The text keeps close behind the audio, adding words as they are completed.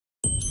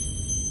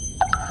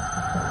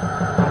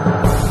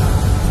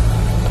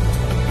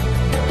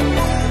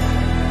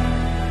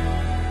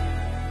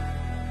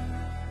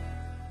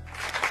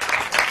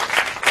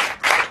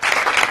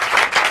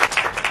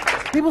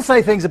People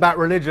say things about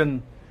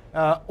religion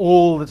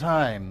all the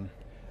time.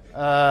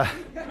 The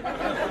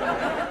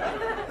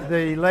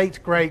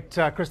late, great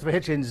Christopher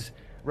Hitchens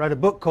wrote a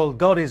book called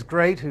God is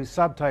Great, whose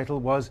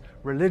subtitle was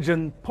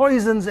Religion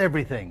Poisons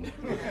Everything.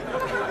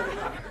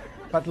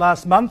 But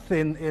last month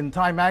in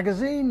Time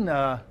magazine,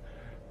 Rabbi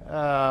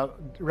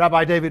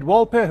David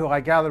Wolpe, who I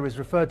gather is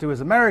referred to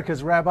as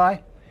America's rabbi,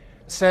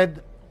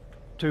 said,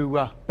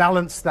 to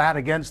balance that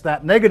against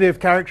that negative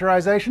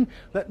characterization,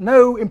 that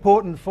no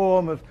important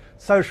form of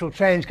social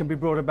change can be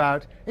brought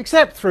about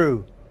except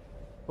through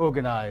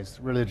organized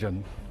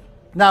religion.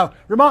 Now,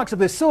 remarks of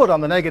this sort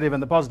on the negative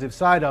and the positive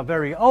side are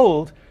very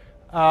old.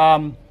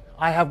 I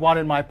have one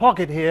in my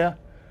pocket here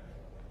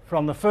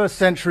from the 1st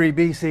century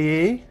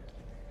BCE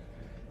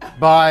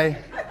by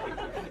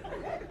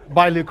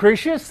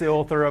Lucretius, the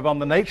author of On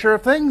the Nature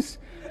of Things,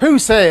 who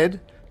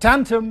said,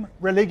 tantum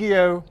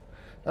religio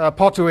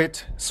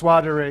potuit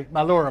suadere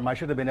malorum. I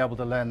should have been able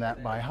to learn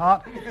that by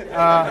heart,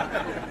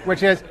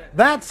 which is,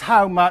 that's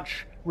how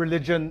much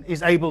religion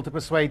is able to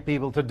persuade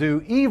people to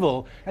do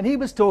evil. And he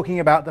was talking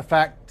about the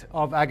fact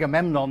of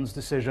Agamemnon's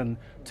decision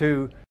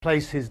to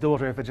place his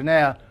daughter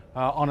Iphigenia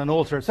on an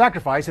altar of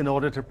sacrifice in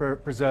order to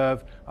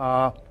preserve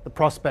the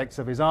prospects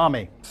of his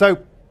army. So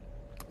there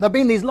have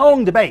been these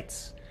long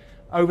debates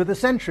over the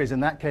centuries.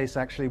 In that case,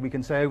 actually, we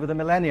can say over the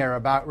millennia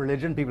about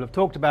religion. People have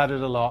talked about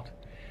it a lot.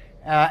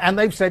 And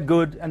they've said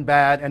good and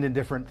bad and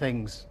indifferent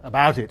things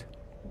about it.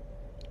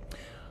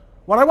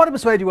 What I want to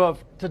persuade you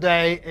of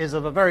today is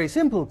of a very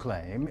simple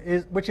claim,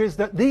 which is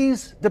that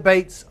these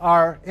debates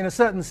are, in a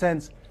certain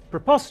sense,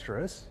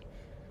 preposterous,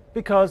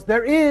 because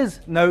there is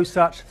no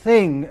such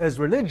thing as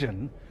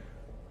religion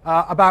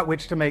about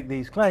which to make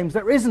these claims.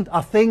 There isn't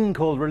a thing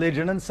called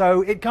religion, and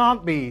so it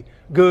can't be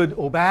good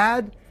or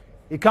bad.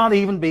 It can't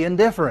even be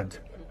indifferent.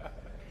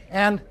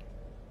 And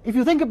if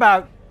you think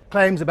about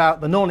claims about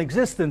the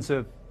non-existence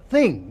of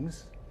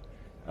things,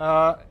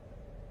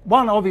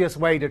 one obvious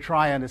way to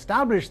try and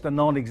establish the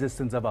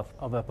non-existence of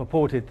a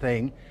purported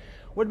thing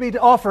would be to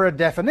offer a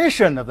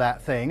definition of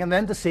that thing and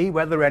then to see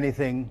whether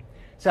anything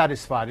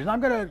satisfied it. And I'm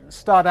going to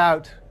start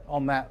out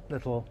on that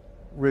little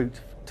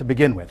route to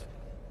begin with.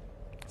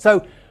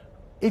 So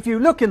if you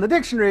look in the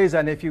dictionaries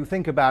and if you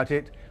think about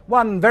it,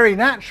 one very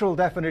natural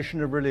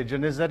definition of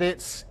religion is that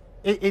it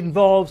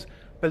involves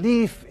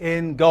belief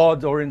in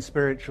God or in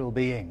spiritual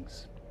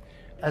beings.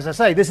 As I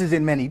say, this is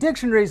in many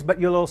dictionaries, but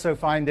you'll also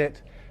find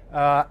it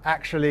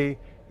actually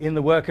in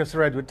the work of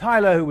Sir Edward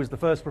Tyler, who was the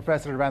first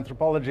professor of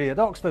anthropology at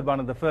Oxford,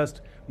 one of the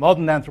first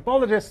modern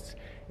anthropologists.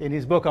 In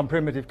his book on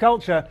primitive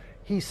culture,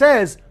 he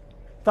says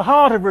the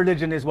heart of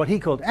religion is what he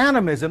called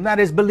animism, that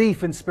is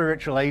belief in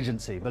spiritual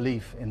agency,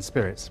 belief in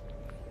spirits.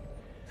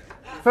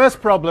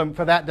 First problem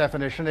for that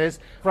definition is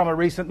from a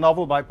recent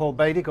novel by Paul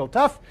Beatty called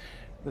Tough.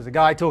 There's a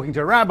guy talking to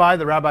a rabbi.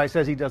 The rabbi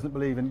says he doesn't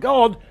believe in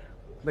God.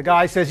 The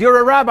guy says, "You're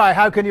a rabbi,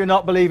 how can you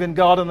not believe in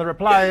God?" And the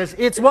reply is,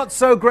 "It's what's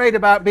so great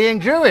about being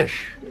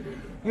Jewish.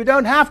 You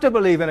don't have to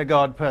believe in a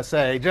God per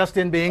se, just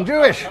in being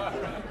Jewish."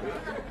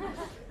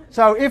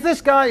 So if this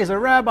guy is a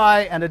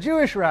rabbi and a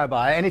Jewish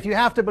rabbi, and if you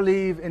have to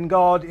believe in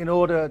God in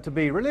order to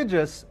be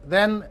religious,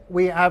 then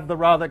we have the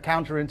rather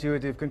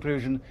counterintuitive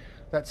conclusion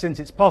that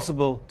since it's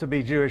possible to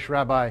be Jewish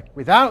rabbi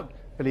without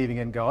believing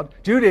in God,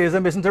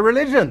 Judaism isn't a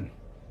religion.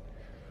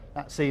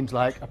 That seems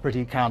like a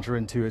pretty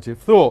counterintuitive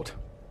thought.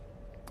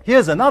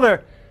 Here's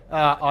another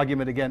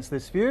argument against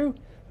this view.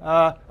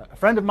 A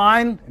friend of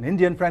mine, an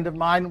Indian friend of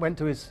mine, went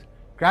to his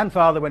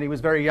grandfather when he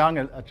was very young,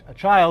 a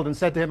child, and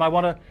said to him, "I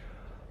want to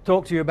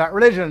talk to you about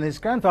religion." And his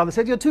grandfather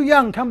said, "You're too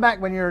young, come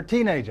back when you're a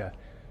teenager."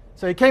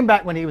 So he came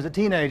back when he was a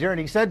teenager, and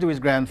he said to his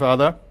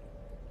grandfather,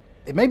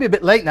 "It may be a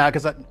bit late now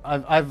because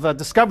I've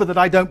discovered that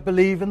I don't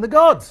believe in the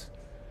gods."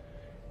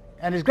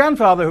 And his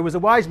grandfather, who was a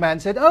wise man,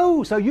 said,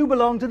 "Oh, so you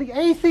belong to the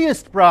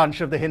atheist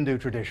branch of the Hindu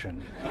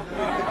tradition."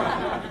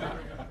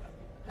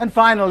 And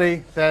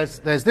finally, there's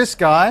this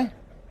guy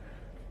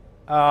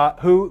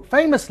who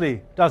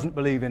famously doesn't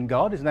believe in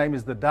God. His name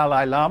is the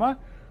Dalai Lama.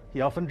 He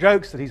often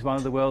jokes that he's one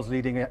of the world's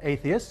leading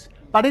atheists.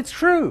 But it's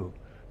true,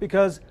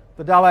 because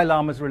the Dalai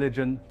Lama's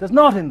religion does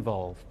not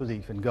involve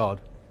belief in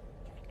God.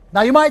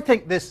 Now, you might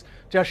think this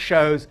just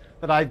shows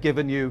that I've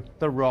given you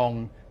the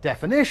wrong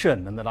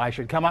definition and that I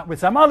should come up with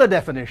some other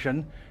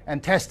definition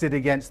and test it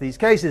against these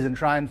cases and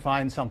try and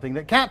find something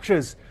that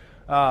captures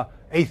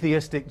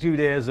atheistic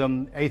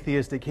Judaism,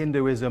 atheistic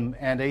Hinduism,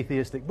 and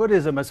atheistic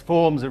Buddhism as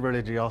forms of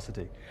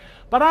religiosity.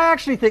 But I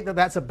actually think that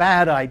that's a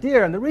bad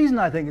idea, and the reason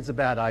I think it's a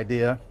bad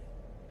idea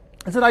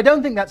is that I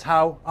don't think that's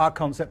how our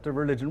concept of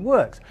religion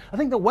works. I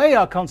think the way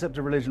our concept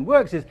of religion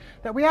works is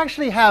that we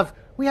actually have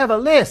a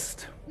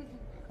list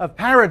of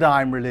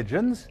paradigm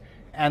religions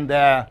and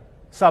their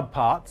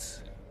subparts,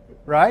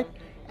 right?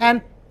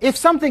 And if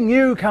something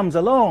new comes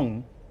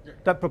along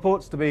that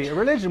purports to be a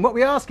religion, what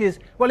we ask is,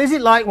 well, is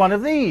it like one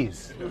of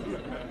these?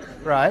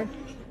 Right?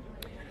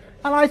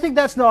 And I think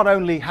that's not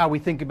only how we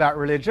think about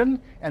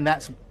religion, and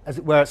that's, as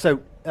it were, so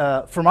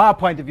from our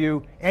point of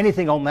view,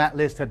 anything on that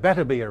list had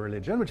better be a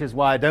religion, which is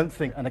why I don't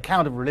think an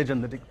account of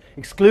religion that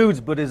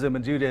excludes Buddhism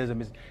and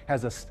Judaism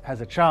has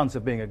a chance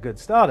of being a good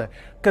starter,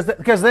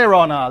 because they're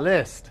on our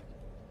list.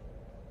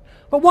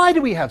 But why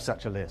do we have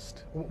such a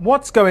list?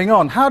 What's going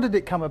on? How did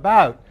it come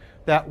about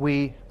that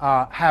we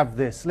have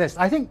this list?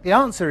 I think the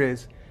answer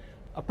is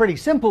a pretty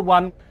simple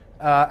one,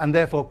 and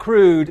therefore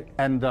crude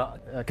and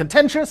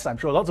contentious. I'm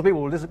sure lots of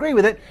people will disagree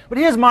with it, but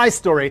here's my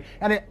story,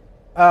 and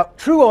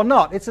true or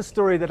not, it's a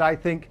story that I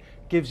think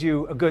gives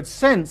you a good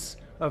sense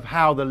of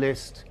how the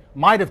list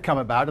might have come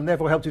about, and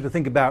therefore helps you to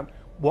think about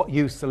what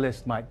use the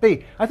list might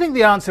be. I think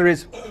the answer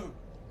is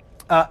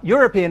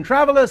European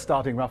travelers,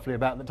 starting roughly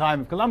about the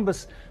time of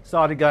Columbus,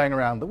 started going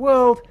around the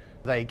world.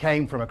 They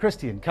came from a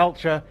Christian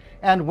culture,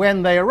 and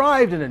when they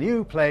arrived in a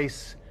new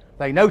place,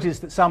 they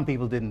noticed that some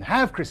people didn't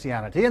have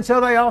Christianity, and so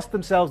they asked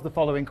themselves the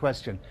following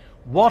question: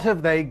 what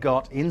have they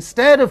got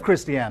instead of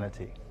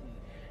Christianity?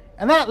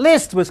 And that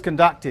list was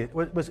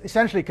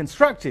essentially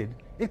constructed.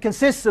 It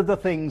consists of the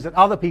things that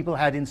other people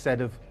had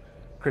instead of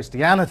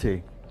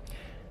Christianity.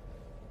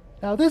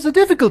 Now, there's a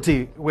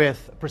difficulty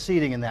with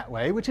proceeding in that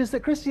way, which is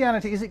that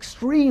Christianity is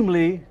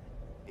extremely,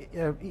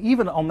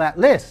 even on that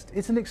list,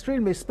 it's an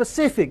extremely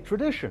specific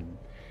tradition.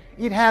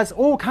 It has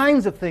all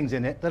kinds of things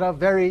in it that are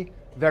very,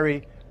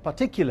 very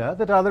particular,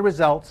 that are the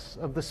results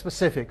of the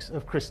specifics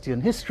of Christian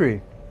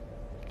history.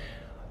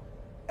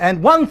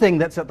 And one thing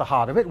that's at the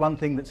heart of it, one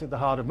thing that's at the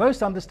heart of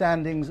most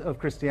understandings of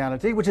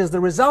Christianity, which is the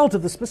result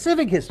of the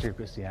specific history of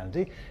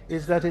Christianity,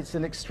 is that it's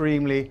an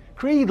extremely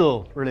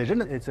creedal religion.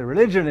 It's a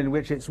religion in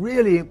which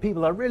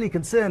people are really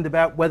concerned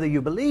about whether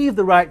you believe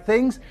the right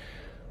things.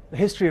 The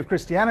history of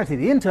Christianity,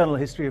 the internal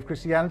history of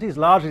Christianity, is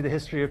largely the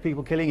history of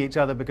people killing each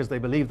other because they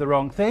believe the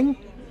wrong thing.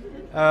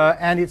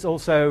 And it's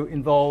also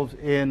involved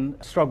in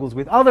struggles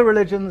with other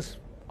religions,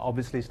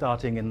 obviously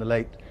starting in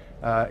the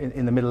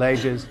in the Middle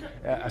Ages,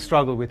 a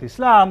struggle with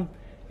Islam,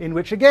 in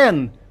which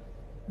again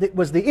it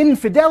was the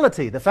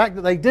infidelity, the fact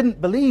that they didn't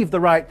believe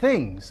the right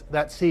things,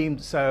 that seemed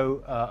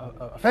so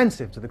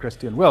offensive to the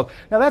Christian world.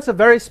 Now that's a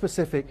very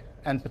specific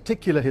and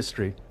particular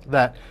history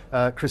that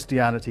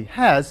Christianity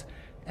has,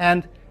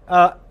 and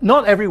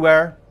not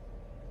everywhere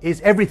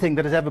is everything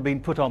that has ever been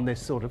put on this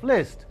sort of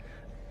list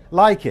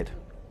like it.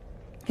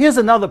 Here's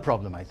another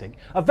problem, I think.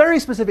 A very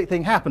specific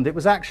thing happened. It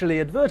was actually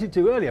adverted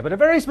to earlier, but a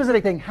very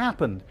specific thing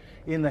happened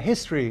in the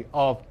history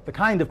of the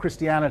kind of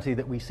Christianity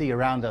that we see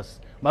around us,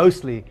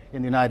 mostly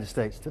in the United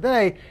States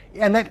today,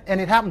 and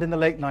it happened in the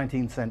late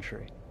 19th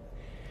century.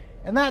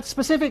 And that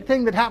specific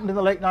thing that happened in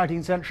the late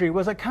 19th century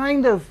was a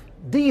kind of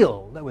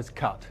deal that was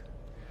cut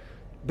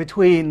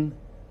between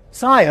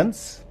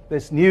science,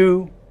 this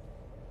new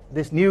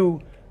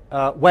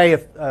way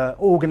of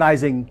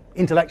organizing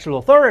intellectual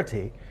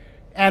authority,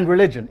 and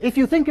religion. If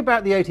you think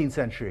about the 18th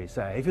century,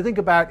 say, if you think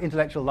about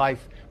intellectual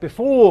life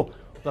before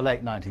the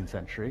late 19th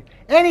century,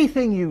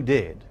 anything you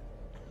did,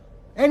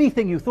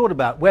 anything you thought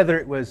about, whether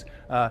it was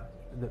the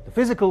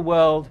physical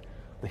world,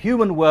 the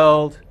human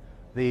world,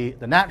 the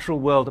natural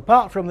world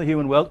apart from the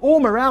human world, or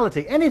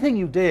morality, anything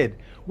you did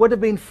would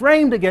have been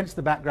framed against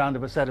the background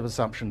of a set of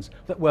assumptions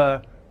that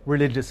were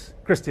religious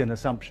Christian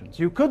assumptions.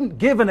 You couldn't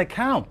give an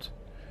account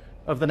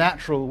of the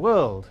natural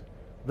world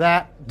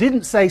that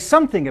didn't say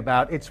something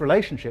about its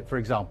relationship, for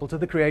example, to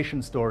the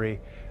creation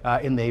story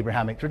in the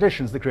Abrahamic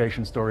traditions, the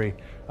creation story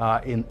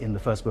in the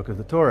first book of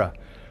the Torah.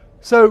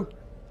 So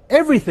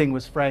everything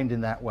was framed in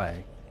that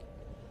way.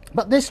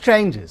 But this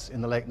changes in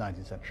the late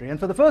 19th century, and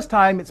for the first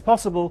time it's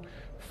possible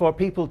for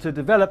people to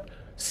develop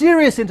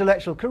serious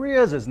intellectual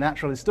careers as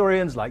natural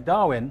historians like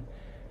Darwin.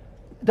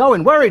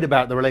 Darwin worried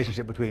about the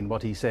relationship between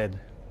what he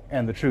said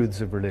and the truths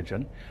of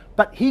religion,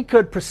 but he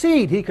could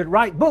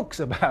write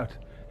books about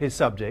his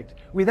subject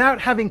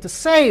without having to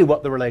say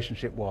what the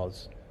relationship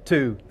was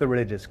to the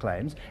religious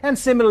claims. And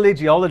similarly,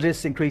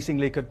 geologists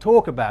increasingly could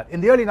talk about. In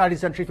the early 19th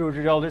century, if you were a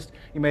geologist,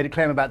 you made a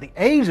claim about the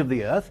age of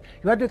the Earth.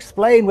 You had to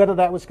explain whether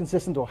that was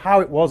consistent or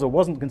how it was or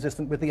wasn't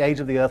consistent with the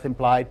age of the Earth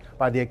implied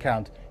by the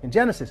account in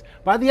Genesis.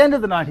 By the end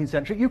of the 19th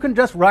century, you can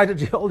just write a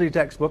geology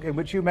textbook in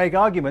which you make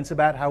arguments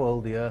about how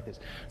old the Earth is.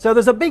 So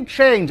there's a big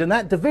change, and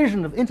that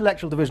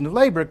intellectual division of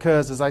labor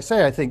occurs, as I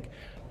say, I think,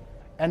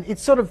 and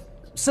it's sort of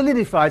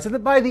solidified so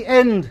that by the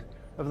end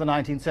of the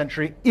 19th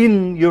century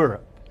in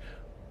Europe,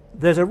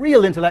 there's a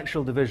real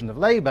intellectual division of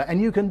labor,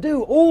 and you can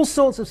do all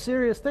sorts of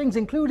serious things,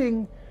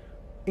 including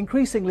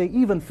increasingly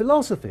even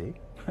philosophy,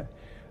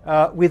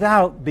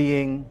 without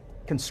being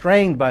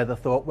constrained by the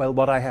thought, well,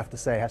 what I have to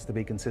say has to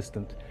be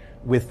consistent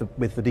with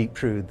the deep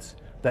truths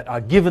that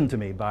are given to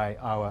me by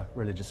our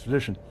religious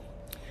tradition.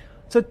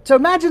 So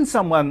imagine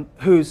someone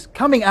who's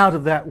coming out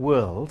of that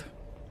world,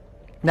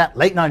 that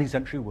late 19th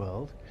century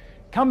world,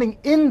 coming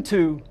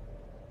into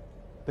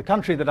the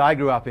country that I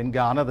grew up in,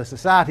 Ghana, the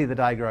society that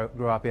I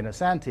grew up in,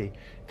 Asante,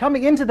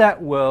 coming into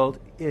that world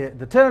at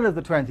the turn of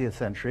the 20th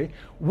century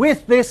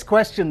with this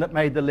question that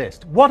made the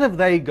list. What have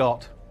they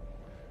got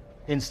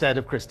instead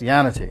of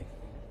Christianity?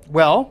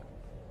 Well,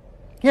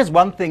 here's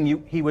one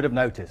thing he would have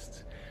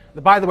noticed.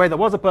 By the way, there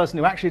was a person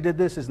who actually did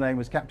this. His name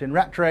was Captain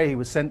Rattray. He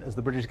was sent as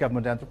the British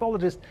government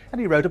anthropologist,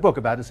 and he wrote a book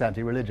about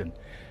Asante religion.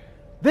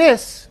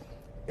 This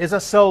is a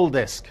soul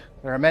disc.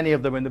 There are many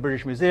of them in the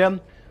British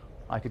Museum.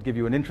 I could give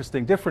you an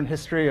interesting, different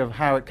history of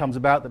how it comes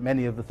about that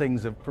many of the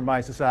things from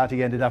my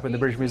society ended up in the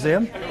British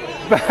Museum.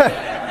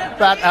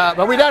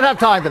 But we don't have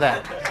time for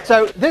that.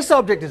 So this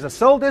object is a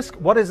soul disc.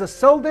 What is a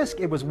soul disc?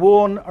 It was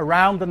worn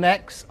around the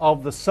necks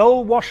of the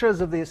soul washers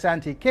of the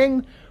Asante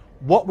king.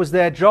 What was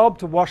their job?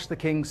 To wash the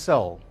king's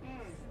soul.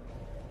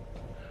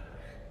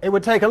 It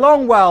would take a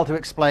long while to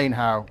explain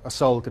how a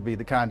soul could be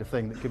the kind of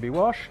thing that could be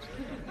washed.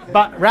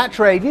 But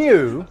Rattray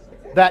knew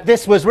that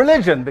this was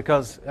religion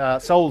because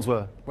souls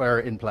were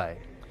in play.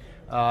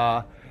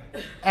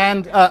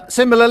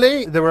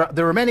 Similarly, there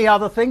were many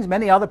other things,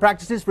 many other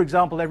practices. For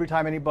example, every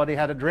time anybody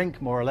had a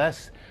drink, more or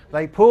less,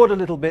 they poured a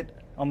little bit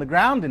on the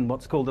ground in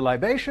what's called a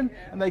libation,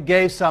 and they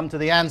gave some to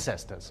the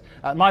ancestors.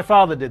 My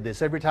father did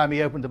this. Every time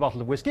he opened a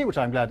bottle of whiskey, which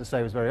I'm glad to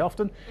say was very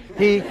often,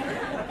 he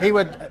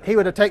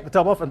would take the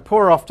top off and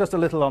pour off just a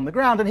little on the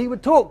ground, and he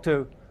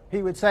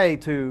would say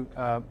to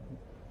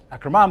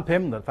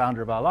Akramampim, the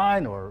founder of our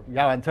line, or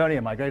Yao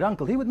Antonia, my great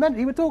uncle, he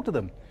would talk to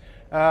them,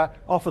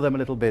 offer them a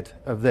little bit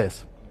of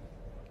this.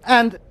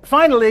 And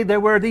finally, there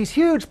were these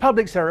huge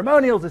public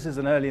ceremonials. This is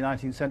an early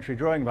 19th century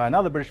drawing by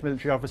another British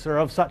military officer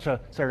of such a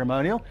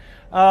ceremonial,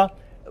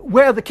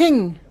 where the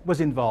king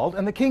was involved,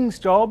 and the king's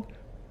job,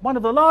 one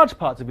of the large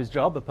parts of his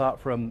job, apart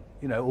from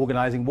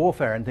organizing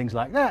warfare and things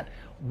like that,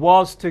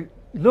 was to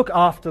look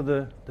after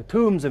the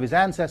tombs of his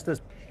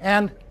ancestors.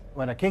 And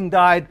when a king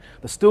died,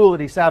 the stool that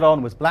he sat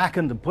on was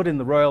blackened and put in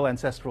the royal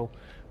ancestral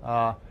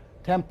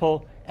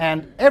temple.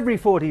 And every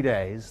 40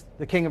 days,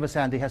 the king of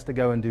Asante has to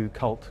go and do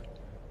cult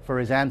for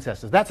his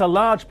ancestors. That's a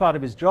large part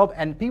of his job,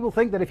 and people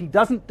think that if he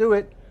doesn't do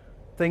it,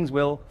 things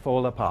will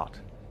fall apart.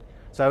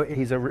 So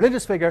he's a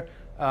religious figure,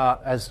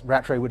 as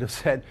Rattray would have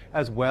said,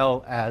 as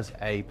well as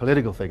a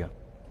political figure.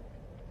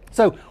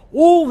 So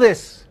all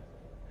this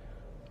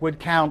would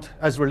count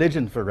as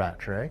religion for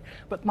Rattray.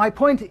 But my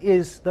point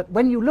is that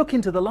when you look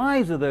into the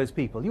lives of those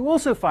people, you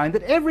also find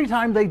that every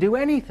time they do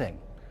anything,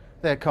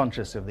 they're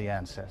conscious of the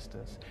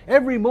ancestors.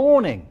 Every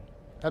morning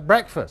at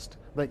breakfast,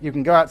 that you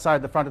can go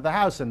outside the front of the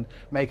house and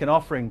make an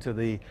offering to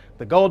the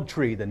god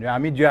tree, the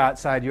Nyamidya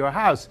outside your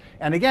house.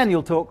 And again,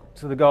 you'll talk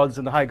to the gods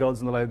and the high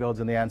gods and the low gods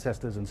and the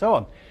ancestors and so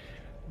on.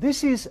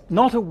 This is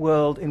not a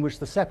world in which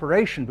the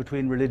separation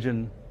between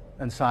religion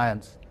and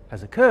science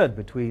has occurred.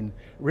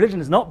 Religion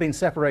has not been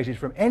separated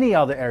from any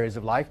other areas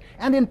of life,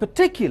 and in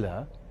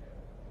particular,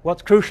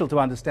 what's crucial to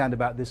understand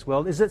about this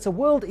world is it's a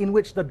world in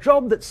which the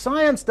job that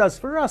science does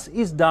for us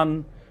is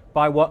done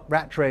by what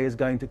Rattray is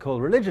going to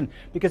call religion.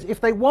 Because if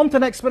they want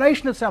an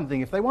explanation of something,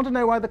 if they want to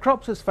know why the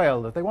crops has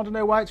failed, if they want to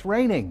know why it's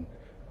raining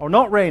or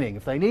not raining,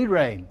 if they need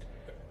rain,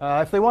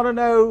 if they want to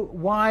know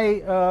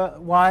why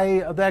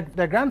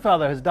their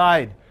grandfather has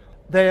died,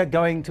 they're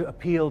going to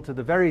appeal to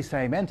the very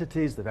same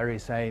entities, the very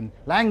same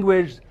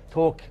language,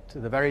 talk to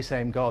the very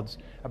same gods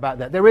about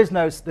that. There is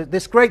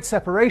this great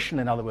separation,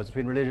 in other words,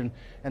 between religion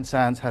and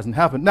science hasn't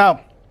happened.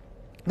 Now,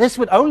 this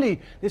would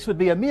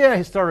be a mere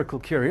historical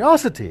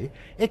curiosity,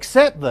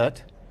 except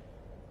that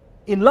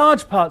in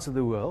large parts of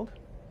the world,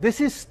 this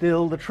is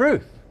still the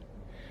truth.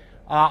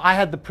 I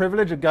had the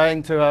privilege of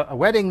going to a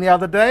wedding the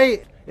other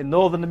day in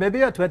northern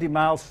Namibia, 20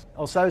 miles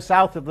or so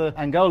south of the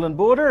Angolan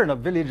border, in a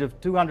village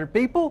of 200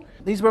 people.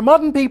 These were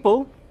modern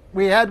people.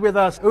 We had with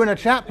us Una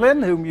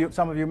Chaplin, whom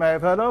some of you may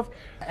have heard of,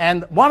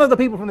 and one of the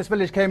people from this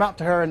village came up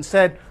to her and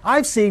said,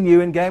 "I've seen you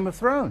in Game of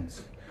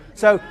Thrones."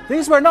 So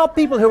these were not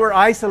people who were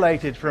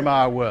isolated from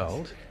our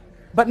world,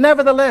 but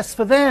nevertheless,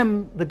 for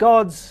them, the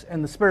gods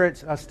and the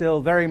spirits are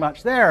still very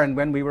much there. And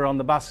when we were on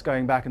the bus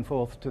going back and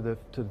forth to the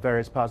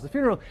various parts of the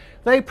funeral,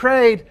 they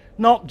prayed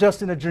not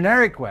just in a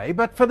generic way,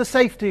 but for the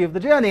safety of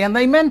the journey, and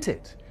they meant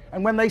it.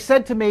 And when they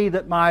said to me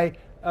that my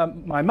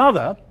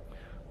mother,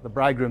 the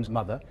bridegroom's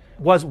mother,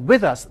 was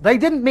with us, they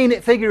didn't mean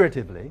it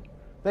figuratively.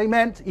 They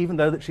meant, even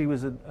though that she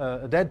was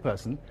a dead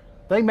person,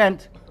 they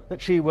meant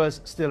that she was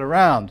still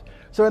around.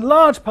 So in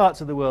large parts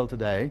of the world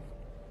today,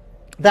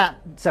 that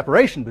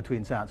separation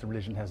between science and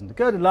religion hasn't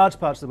occurred in large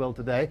parts of the world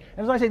today.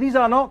 And as I say, these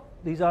are not,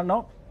 this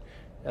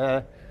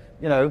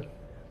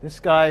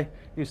guy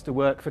used to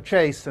work for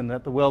Chase and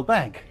at the World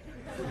Bank.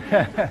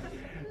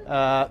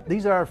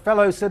 These are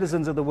fellow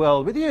citizens of the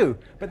world with you,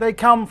 but they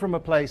come from a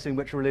place in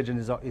which religion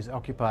is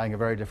occupying a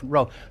very different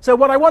role. So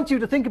what I want you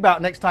to think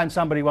about next time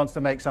somebody wants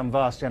to make some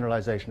vast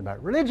generalization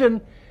about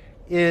religion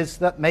is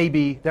that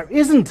maybe there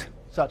isn't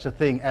such a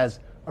thing as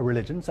a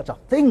religion, such a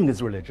thing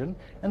as religion,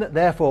 and that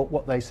therefore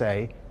what they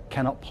say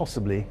cannot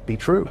possibly be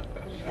true.